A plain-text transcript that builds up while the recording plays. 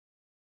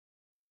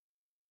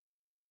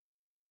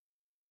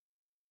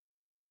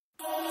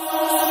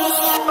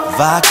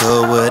Vodka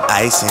with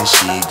ice and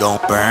she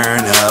gon'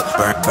 burn up,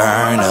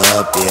 burn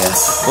up, yeah.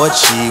 But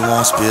she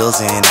won't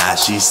spills and now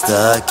she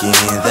stuck in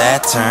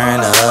that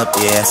turn up,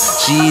 yeah.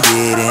 She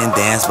didn't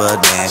dance but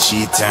man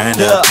she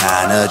turned up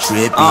kinda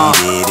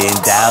trippy,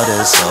 didn't doubt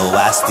her so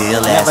I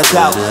still asked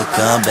her to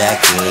come back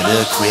to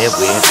the crib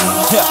with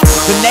me.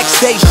 The next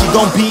day she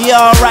gon' be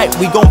alright,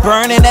 we gon'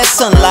 burn in that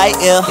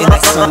sunlight, yeah. In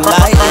that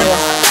sunlight,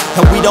 yeah.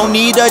 And we don't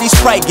need dirty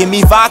Sprite, give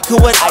me vodka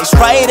with ice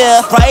right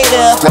there, right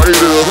there.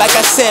 Like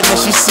I said, man,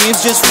 she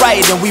seems just right,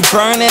 and we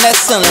burn in that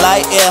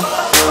sunlight, yeah.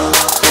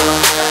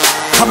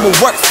 I'ma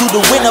work through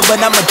the winter,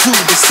 but I'ma do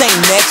the same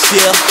next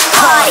year.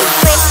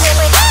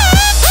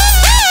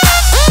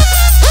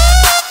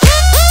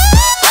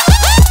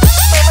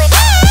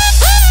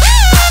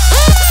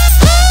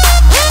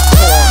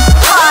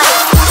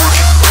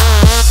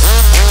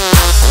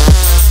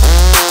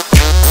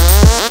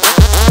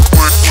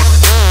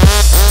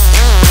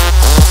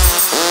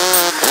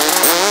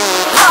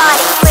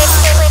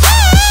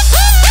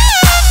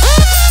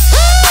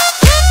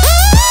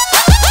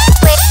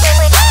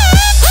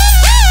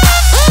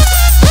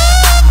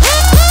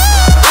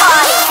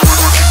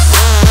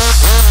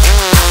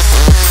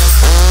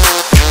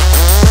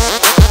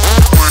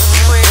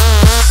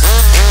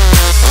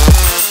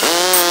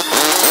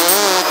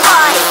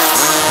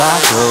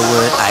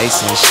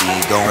 And she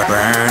gon'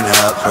 burn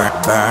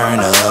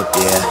up,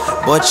 yeah.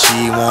 But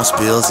she won't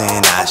spills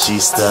and now she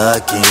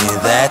stuck in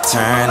that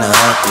turn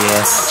up,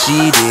 yeah.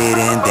 She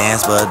didn't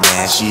dance but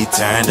man she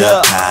turned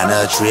up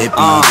kinda trippy,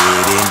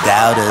 didn't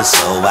doubt her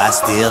so I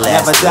still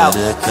asked her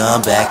to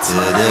come back to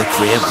the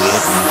crib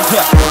with me.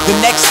 The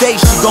next day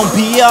she gon'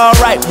 be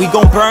alright, we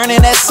gon' burn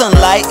in that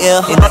sunlight,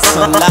 yeah. In that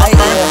sunlight,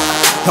 yeah.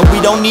 And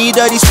we don't need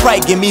dirty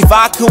Sprite, give me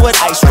vodka with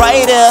ice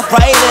right there,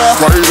 right there.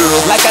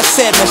 Like I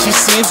said, man, she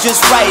seems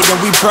just right,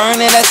 and we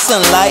burn in that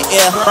sunlight,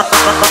 yeah.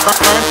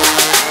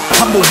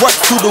 I'ma work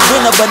through the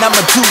winter, but I'ma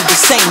do the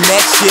same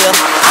next year.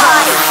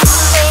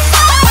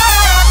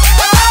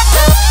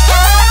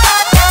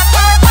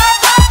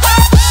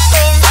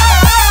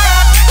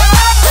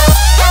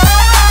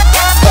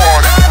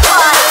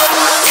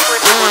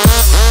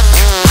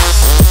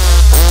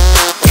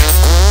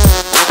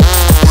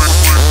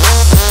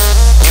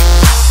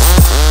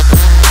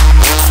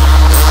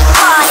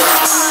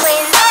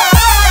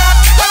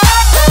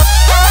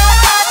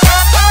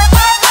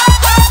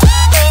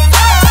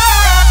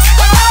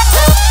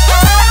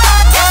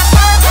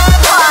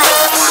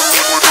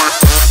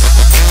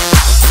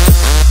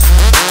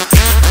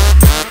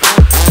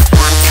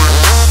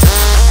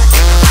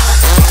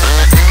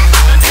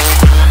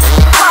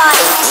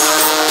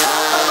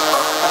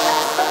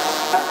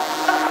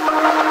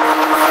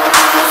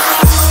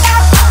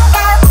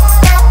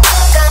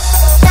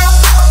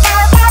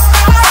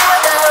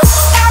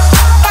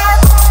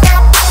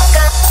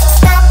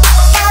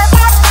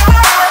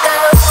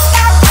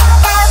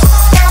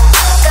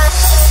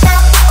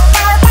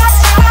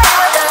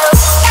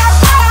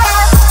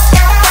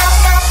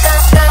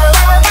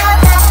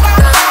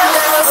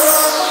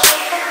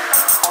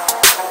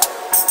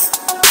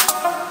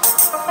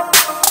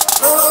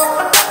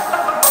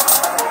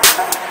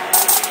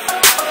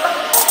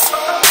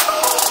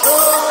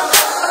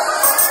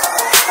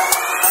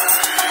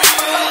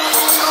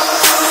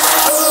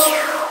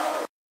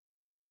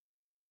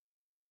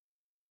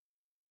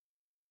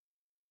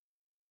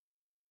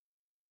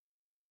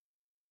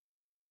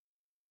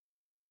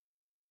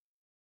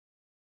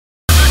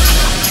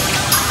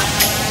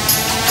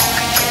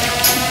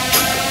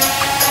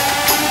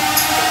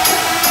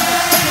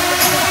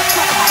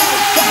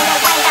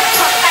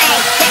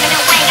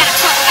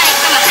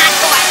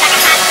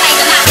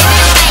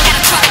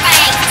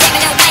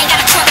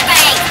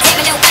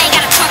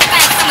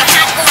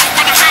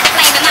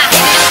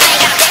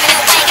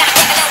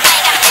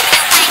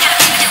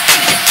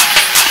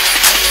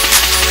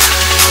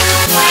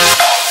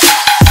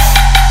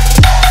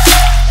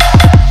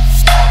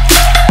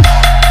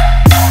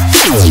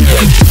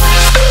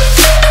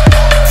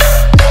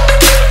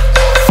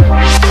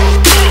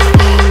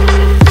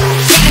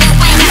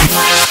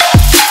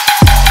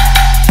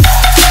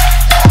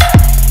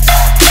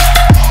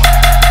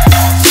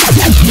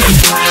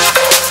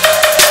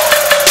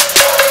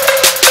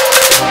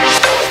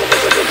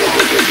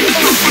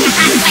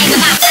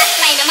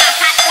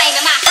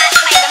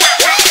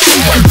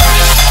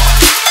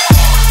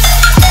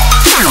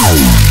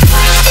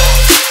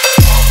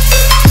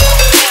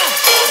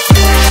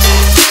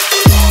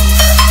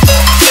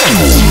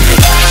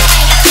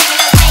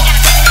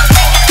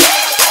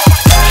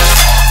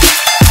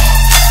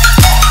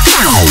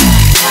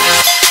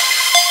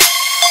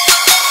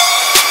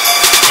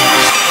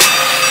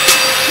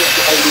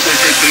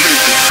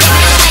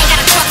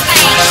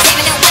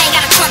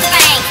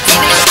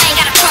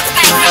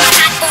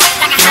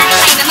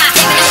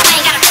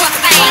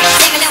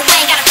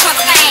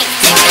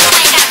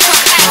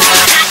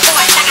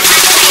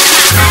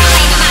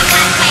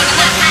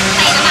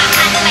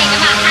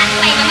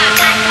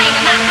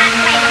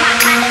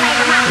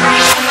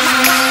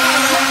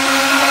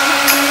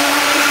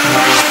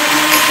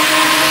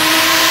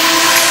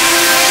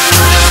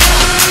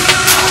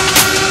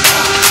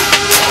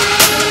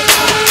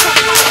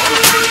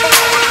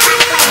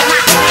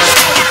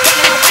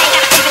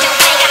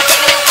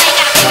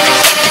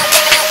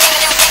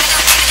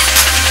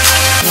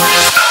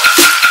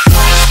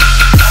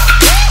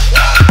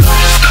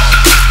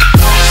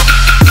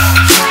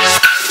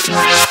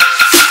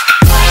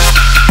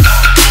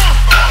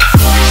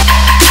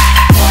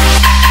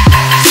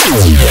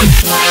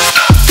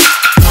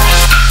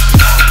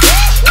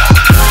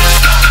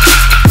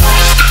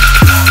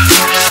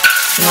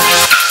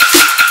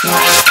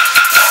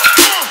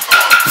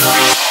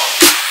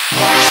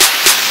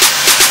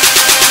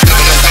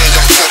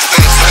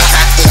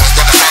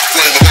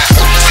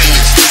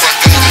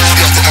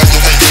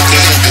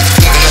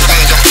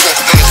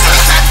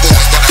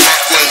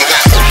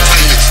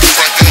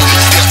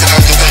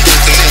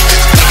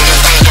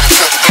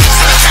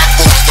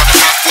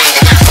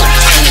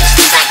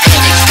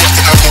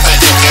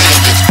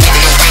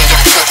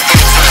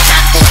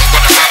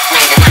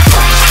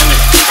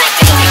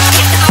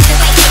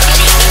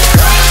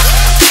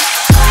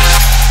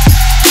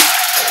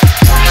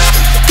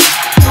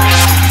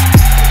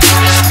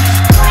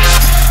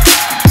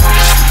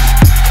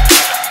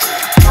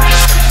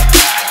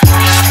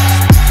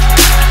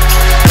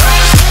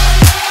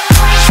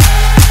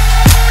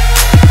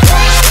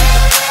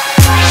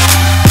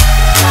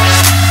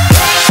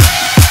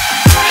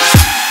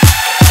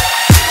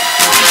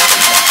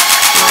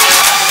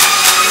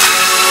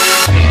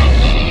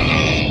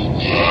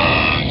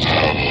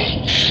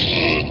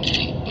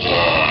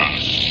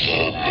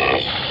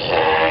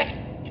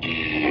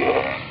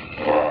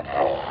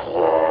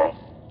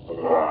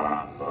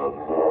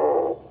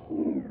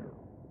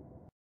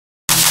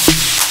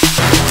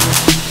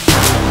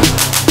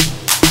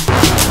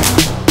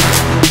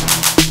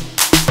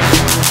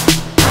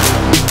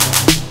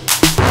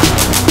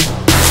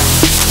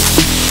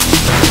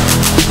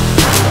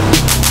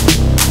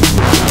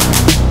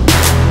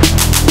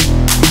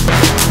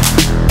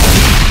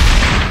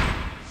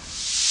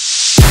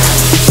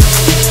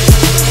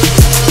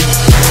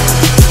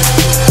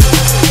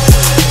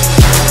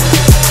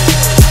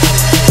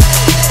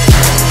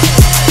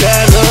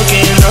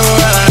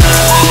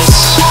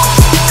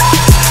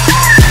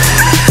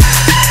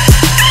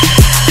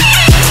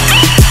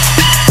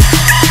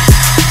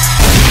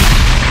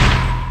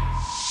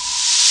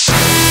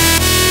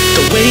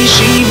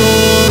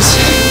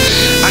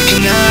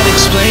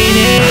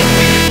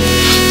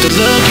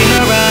 look in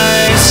her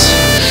eyes,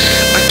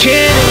 I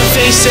can't even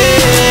face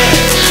it.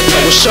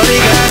 But what shorty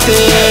got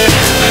there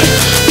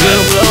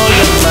will blow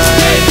your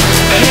mind.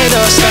 And it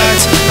all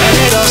starts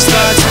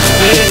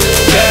with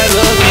that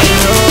look in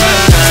her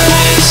eyes.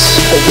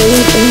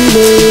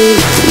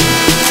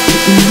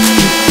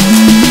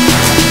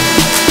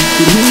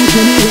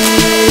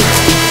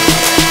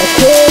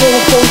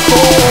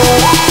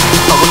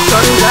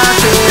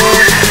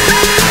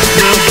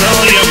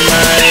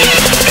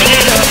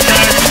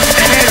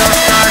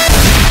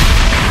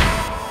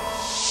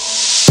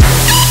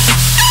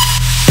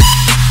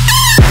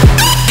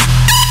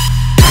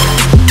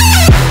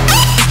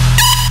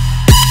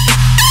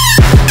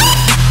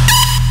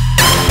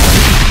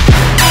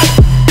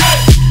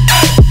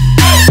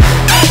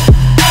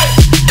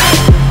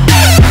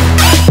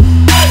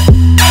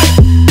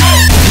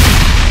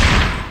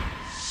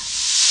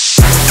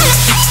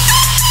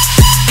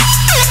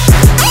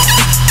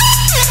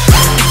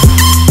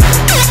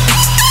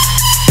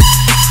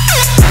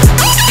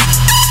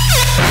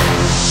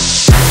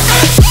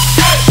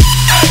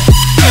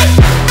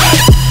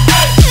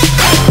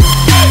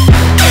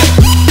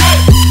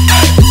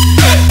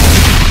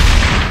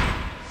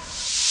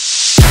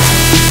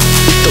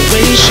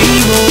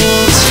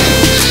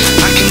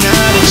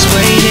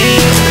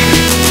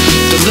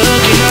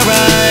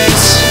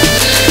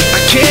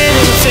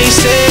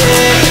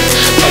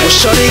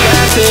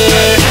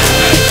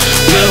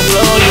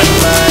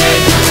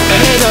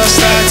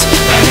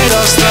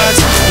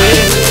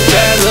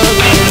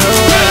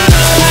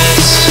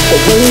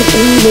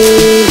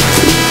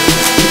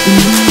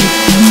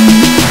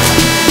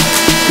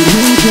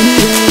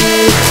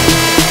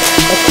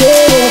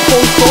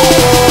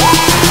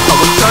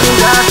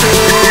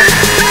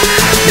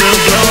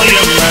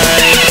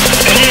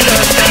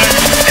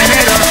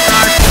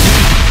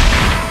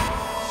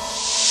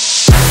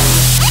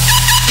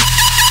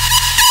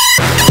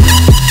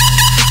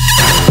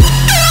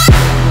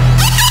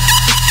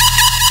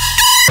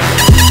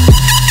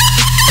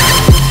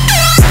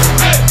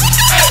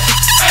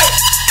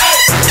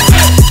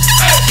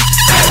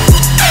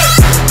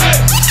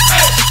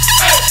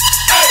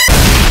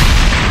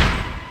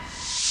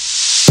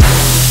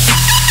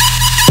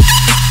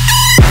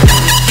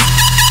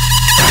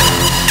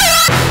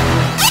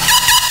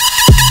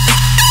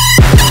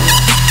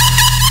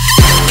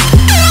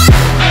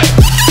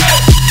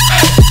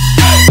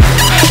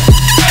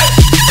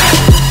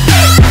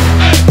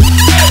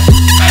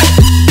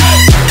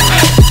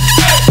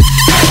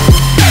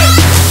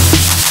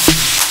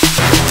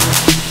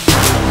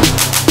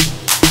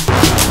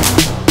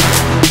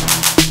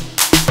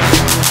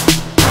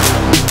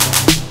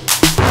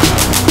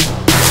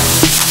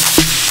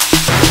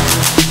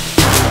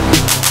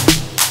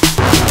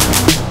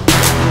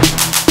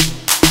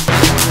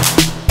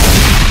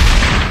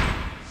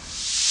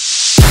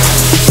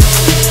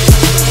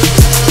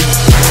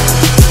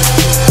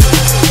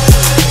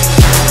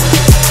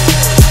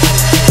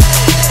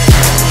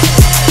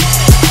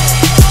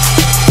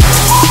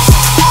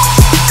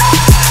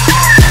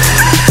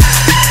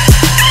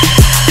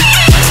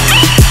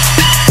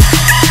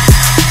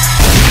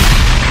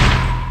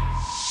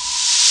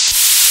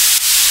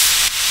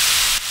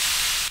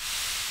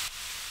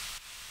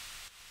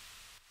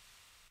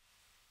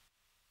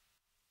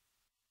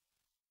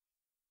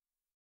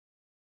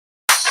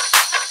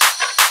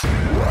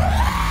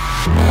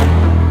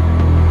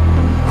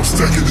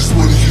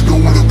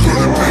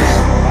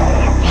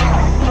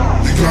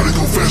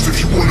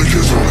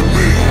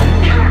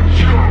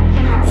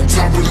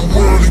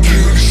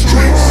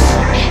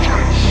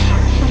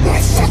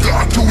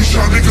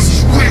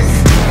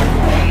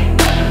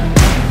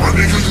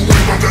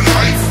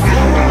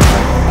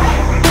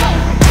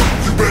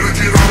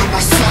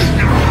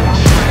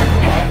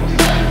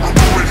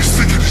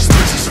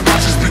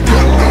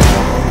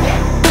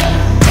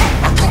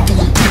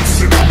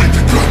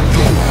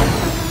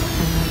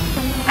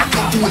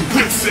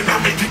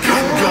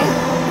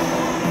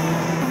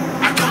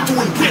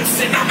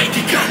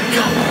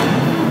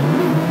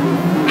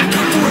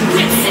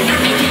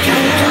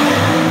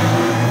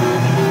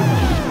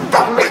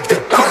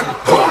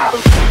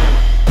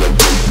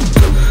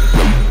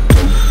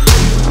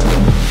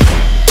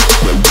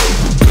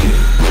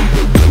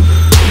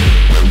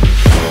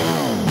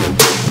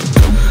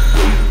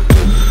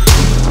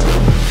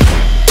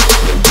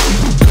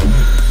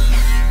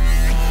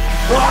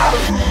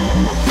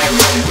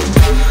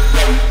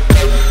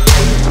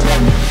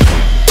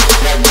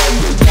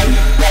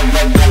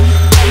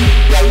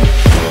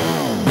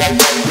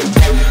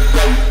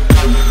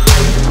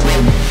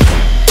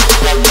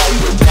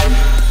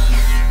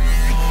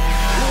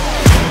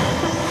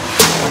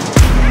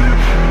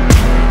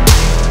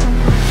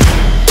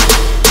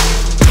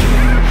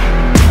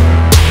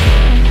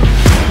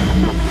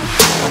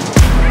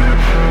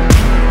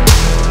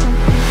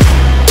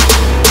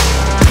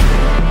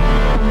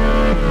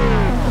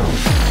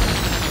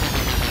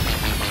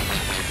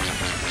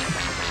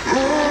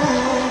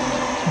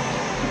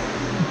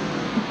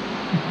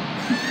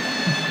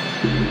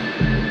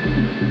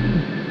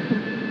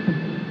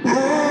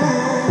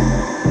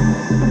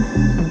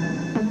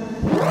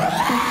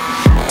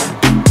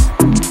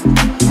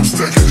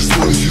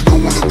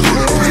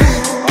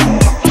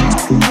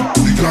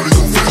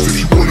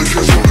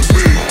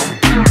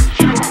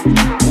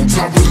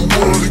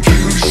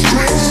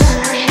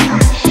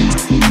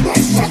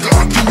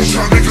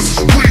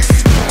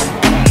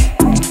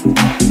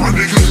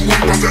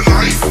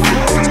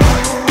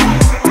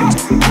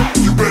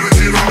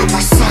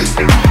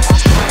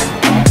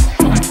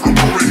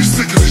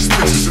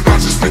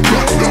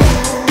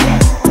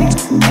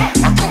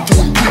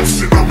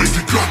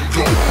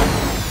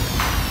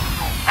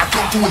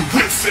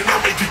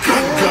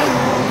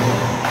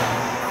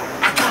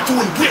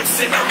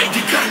 and I make the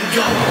gun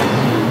go.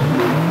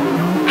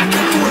 I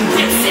can do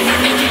this and I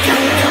make the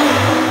gun go.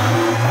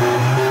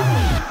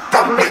 I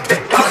make the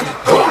gun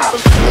go.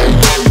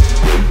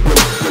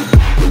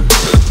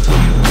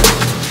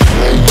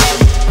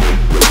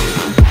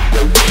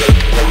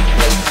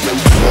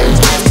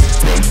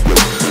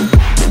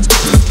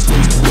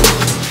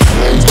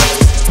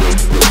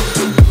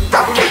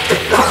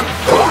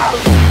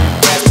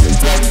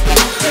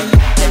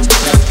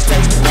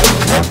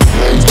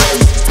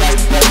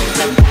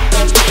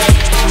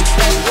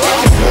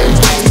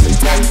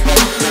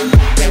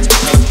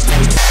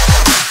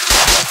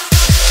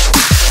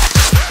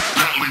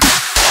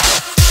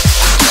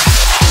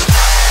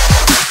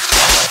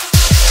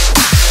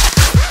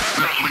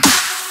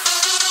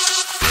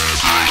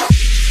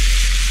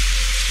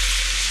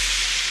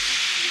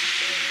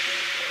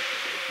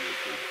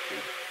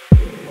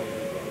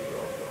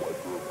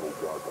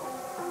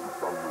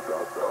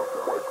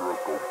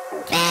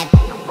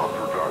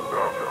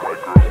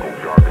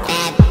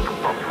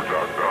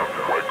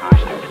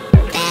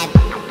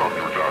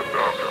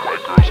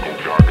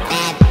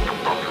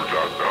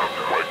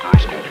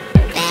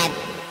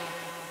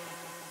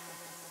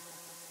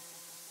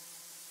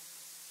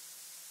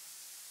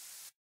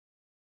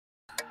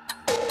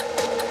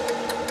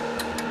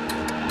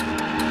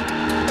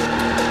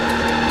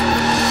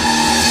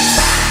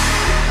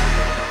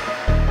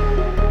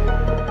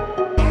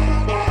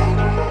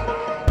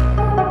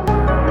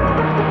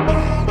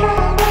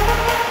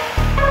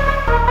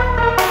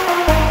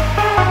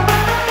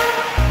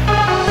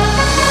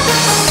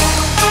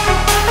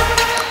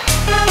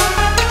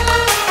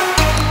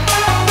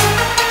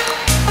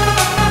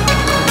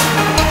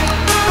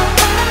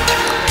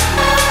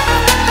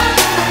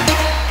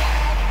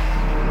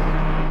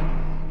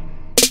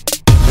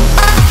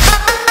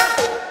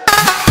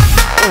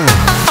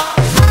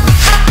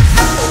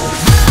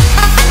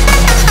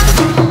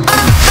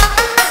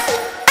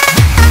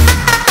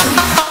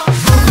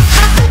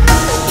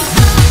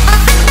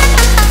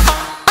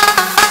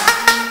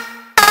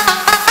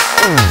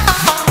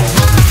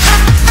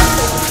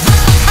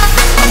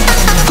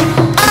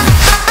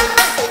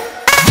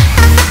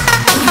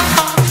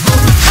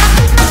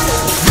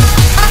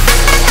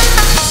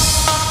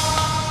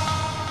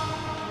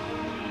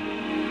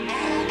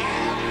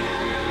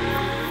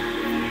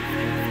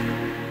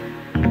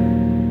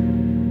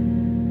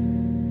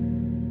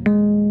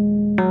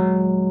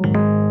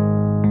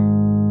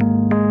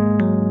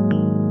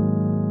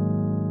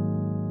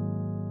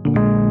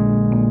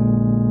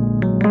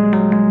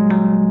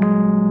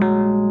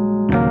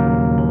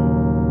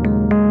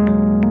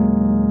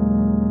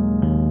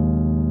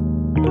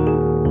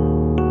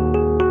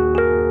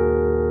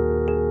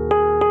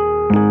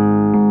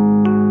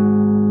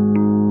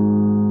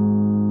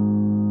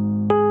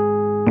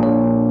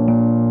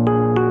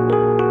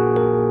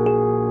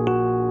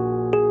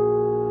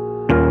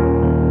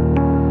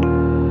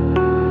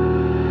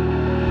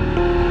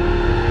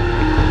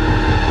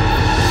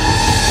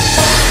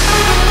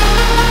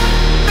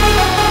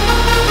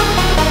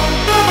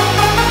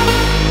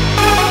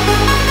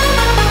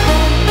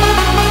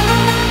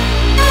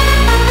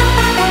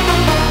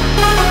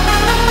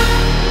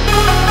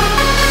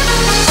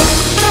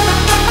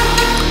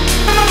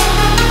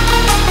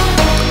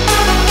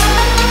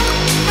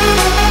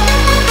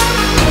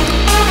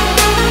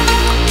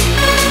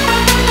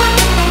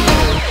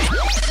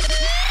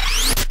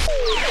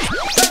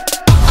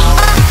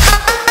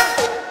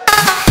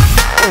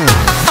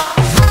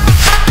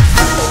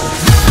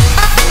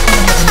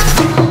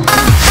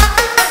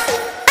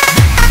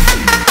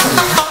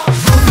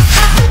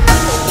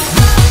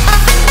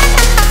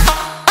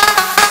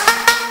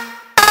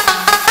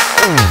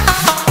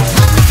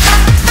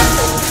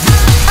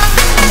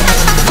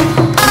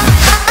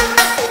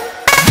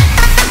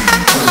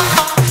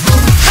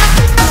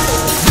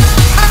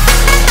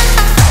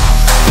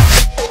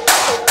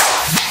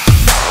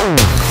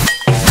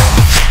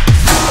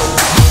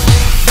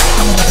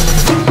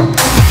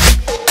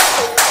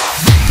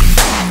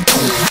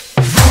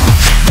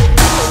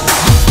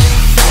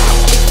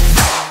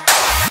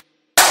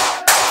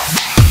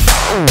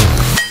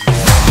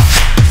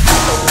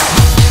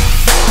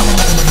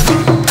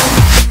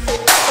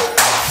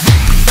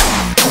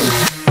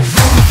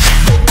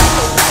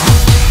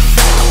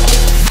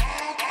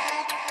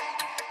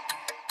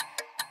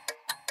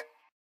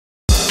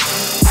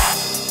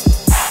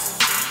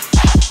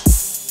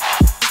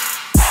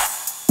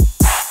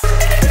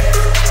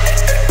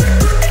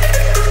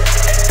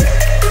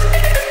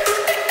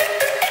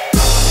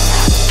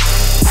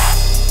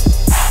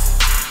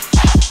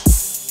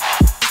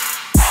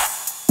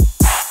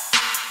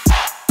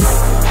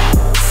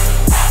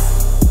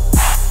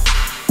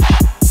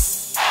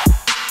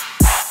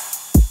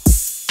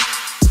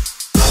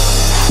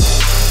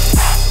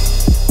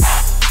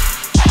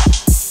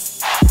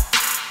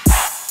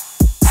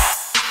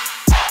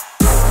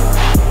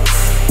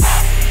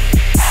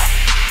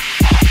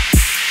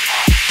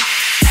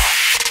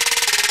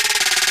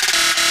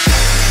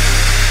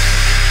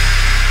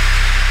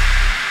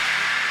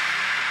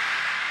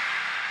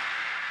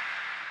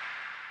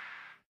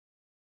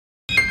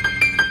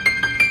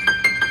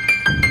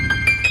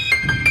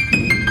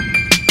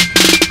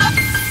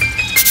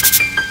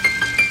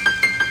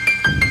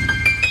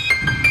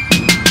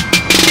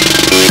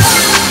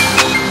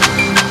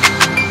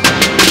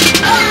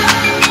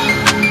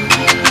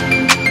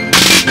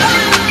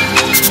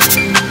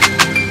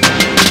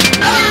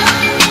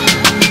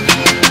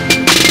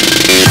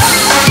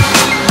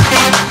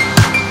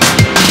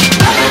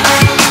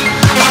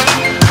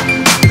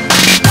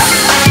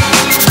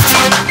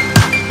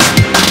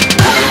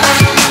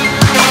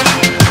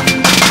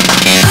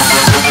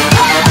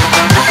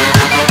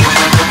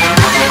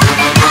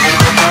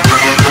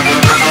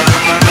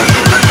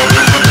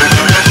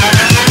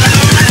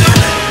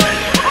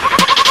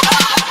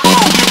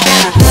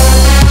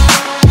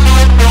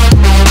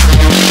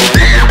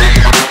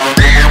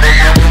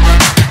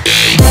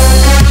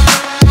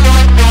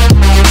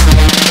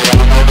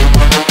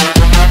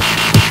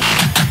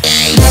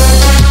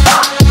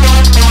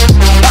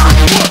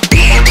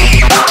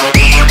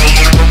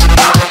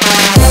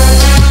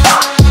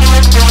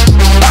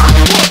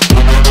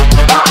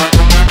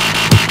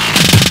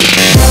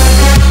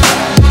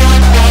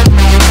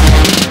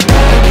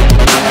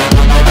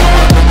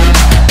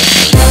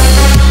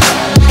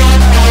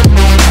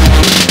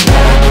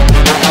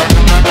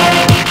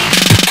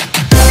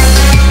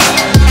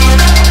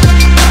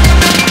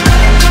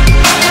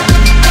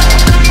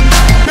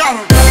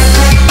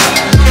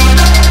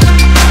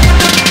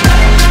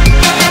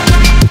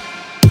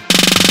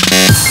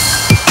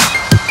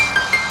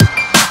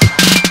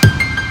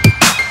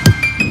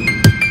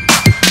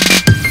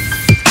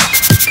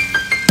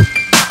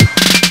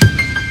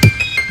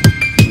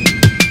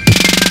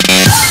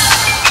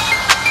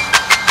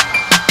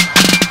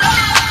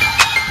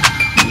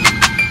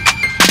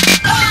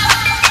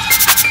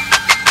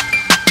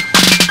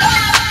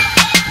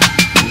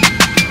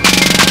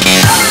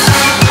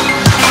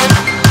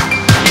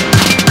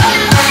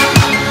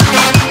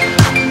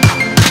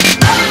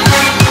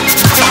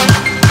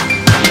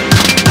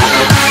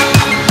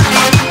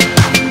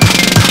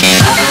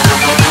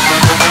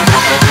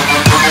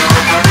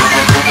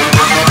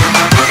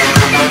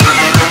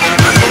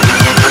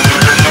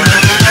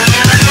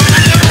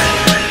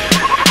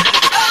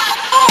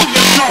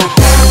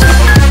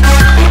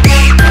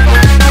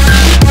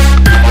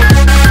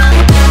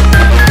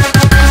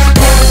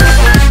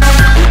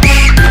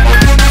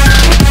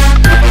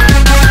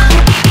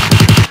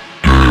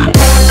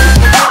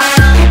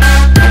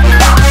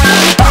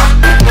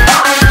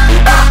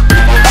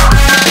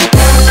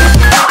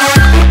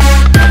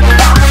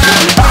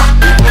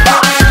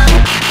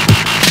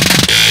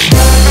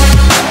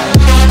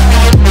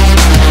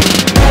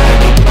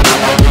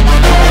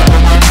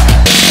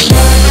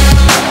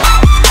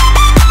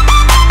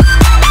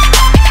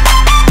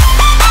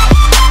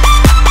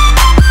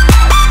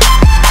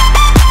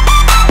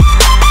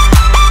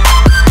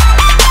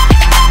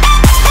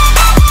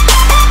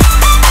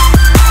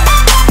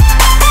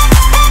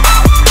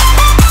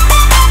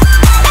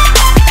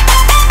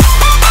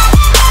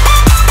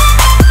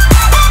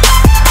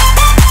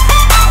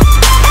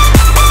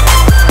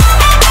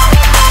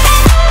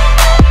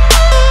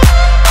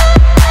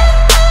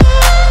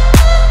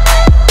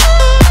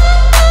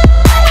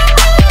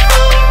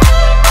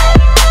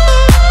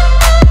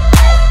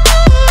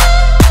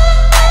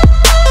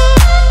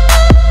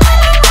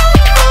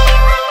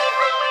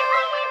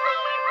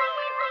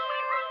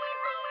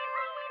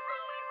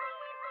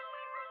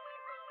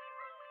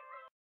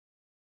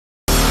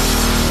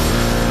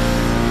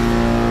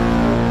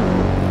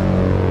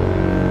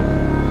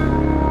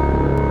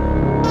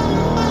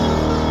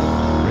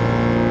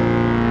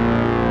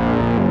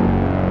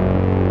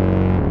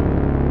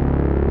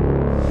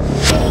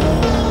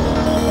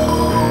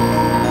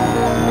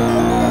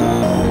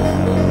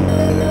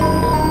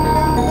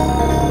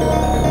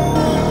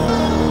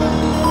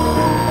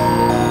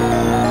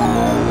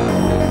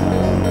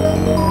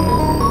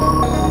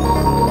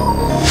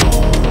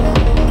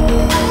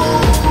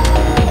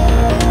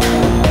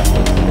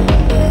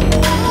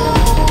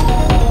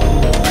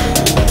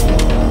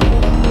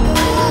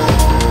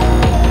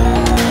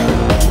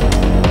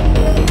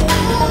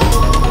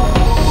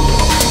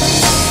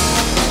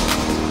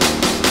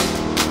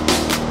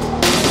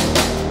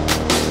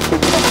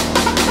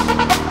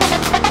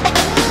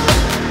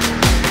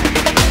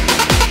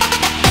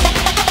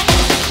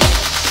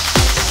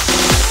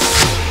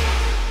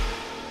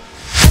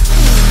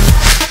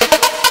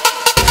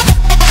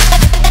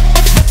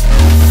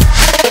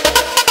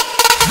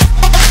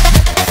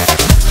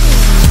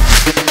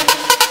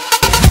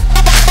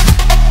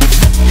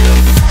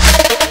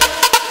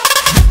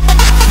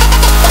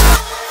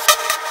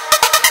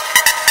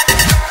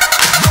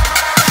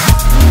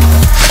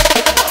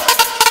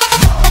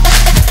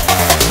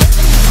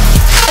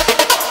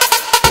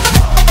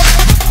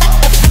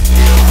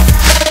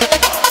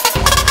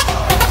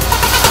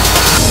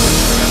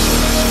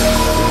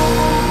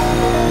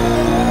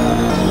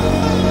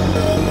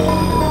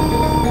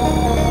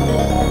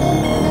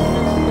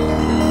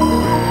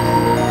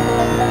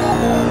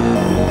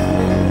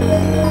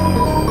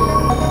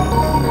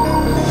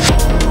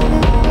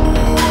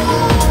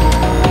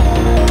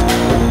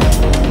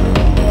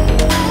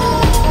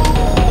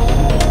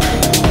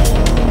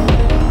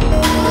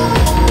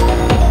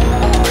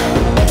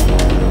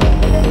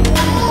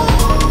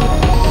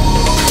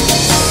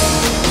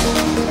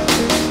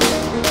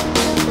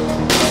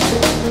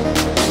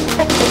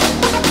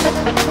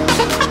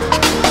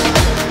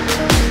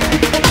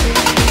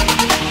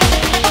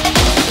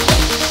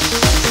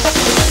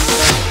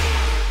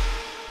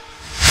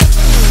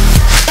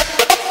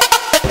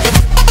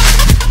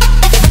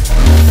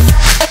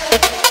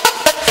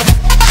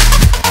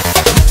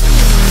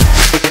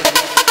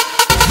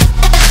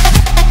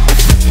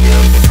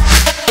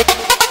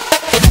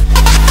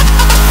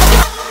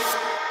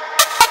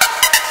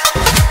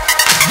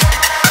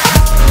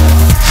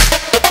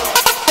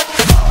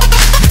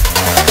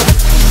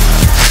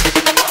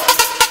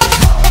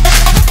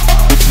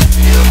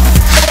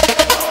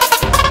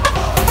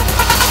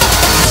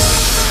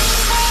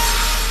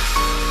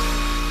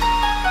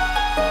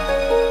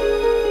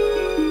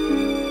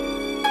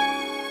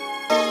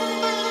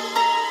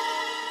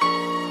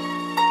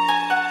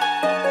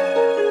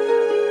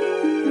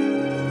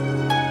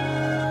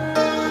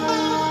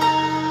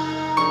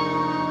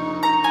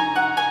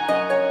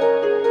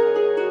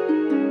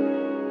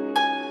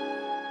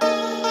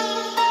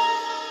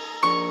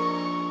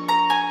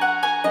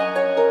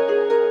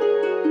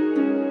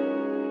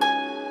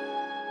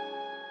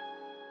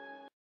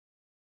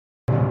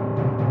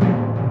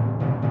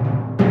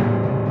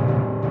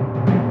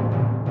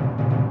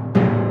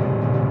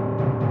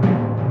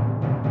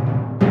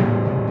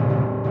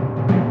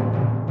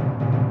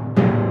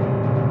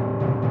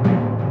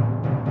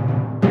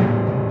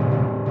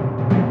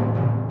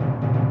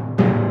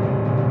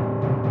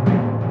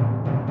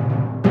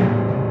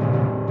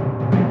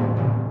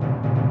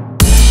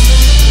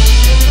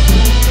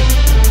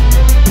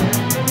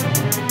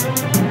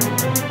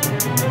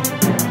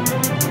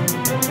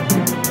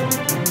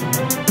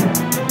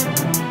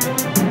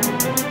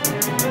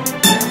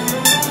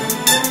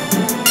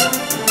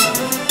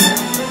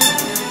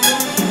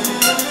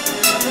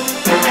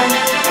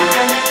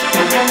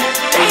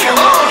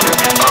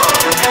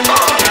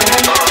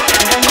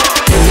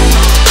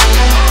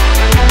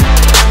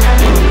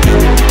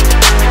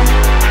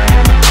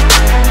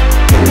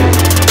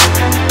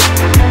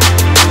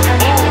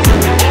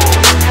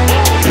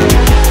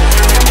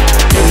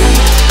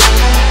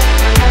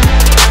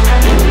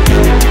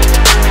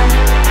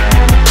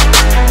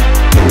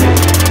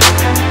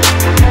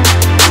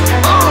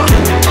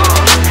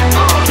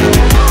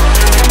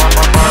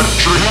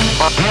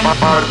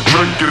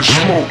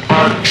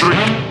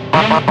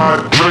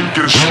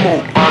 and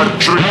smoke. I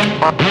drink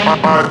and smoke.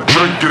 I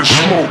drink and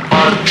smoke.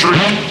 I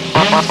drink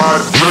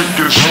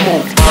and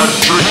smoke.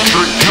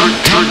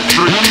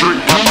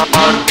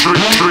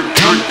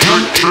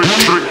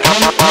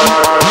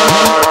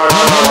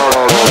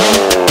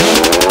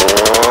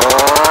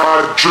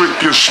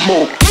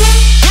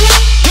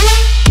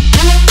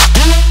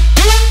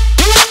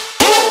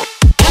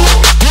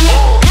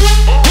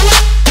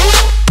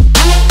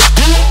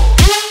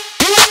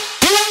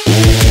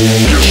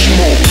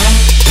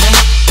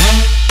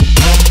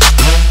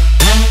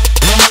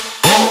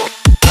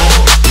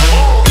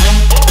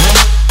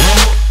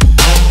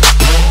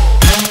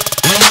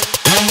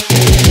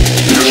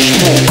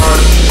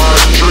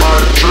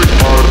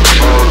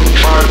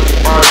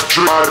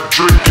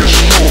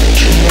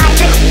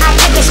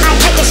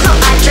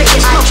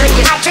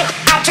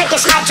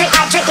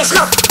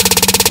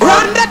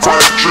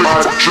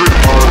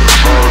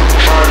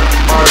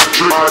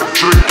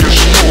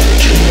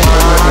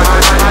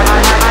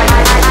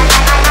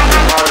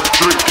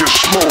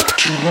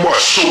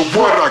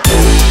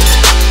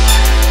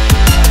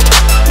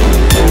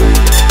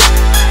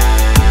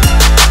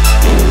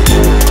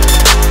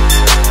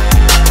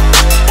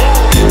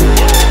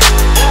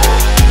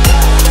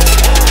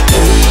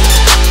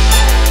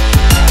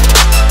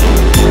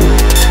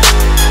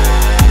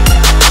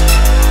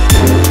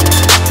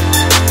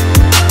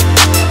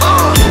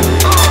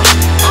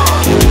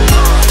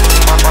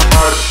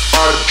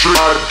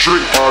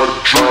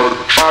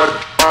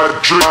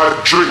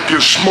 Drink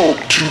and smoke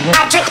too much.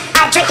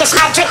 I drink and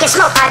smoke. I drink and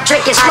smoke. I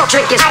drink and smoke.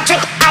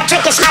 I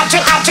drink and smoke.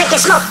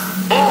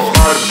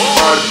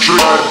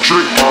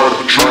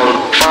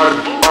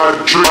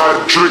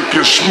 I drink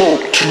and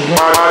smoke too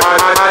much. I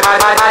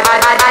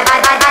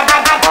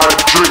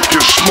drink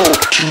and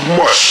smoke too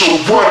much. So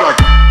what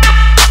I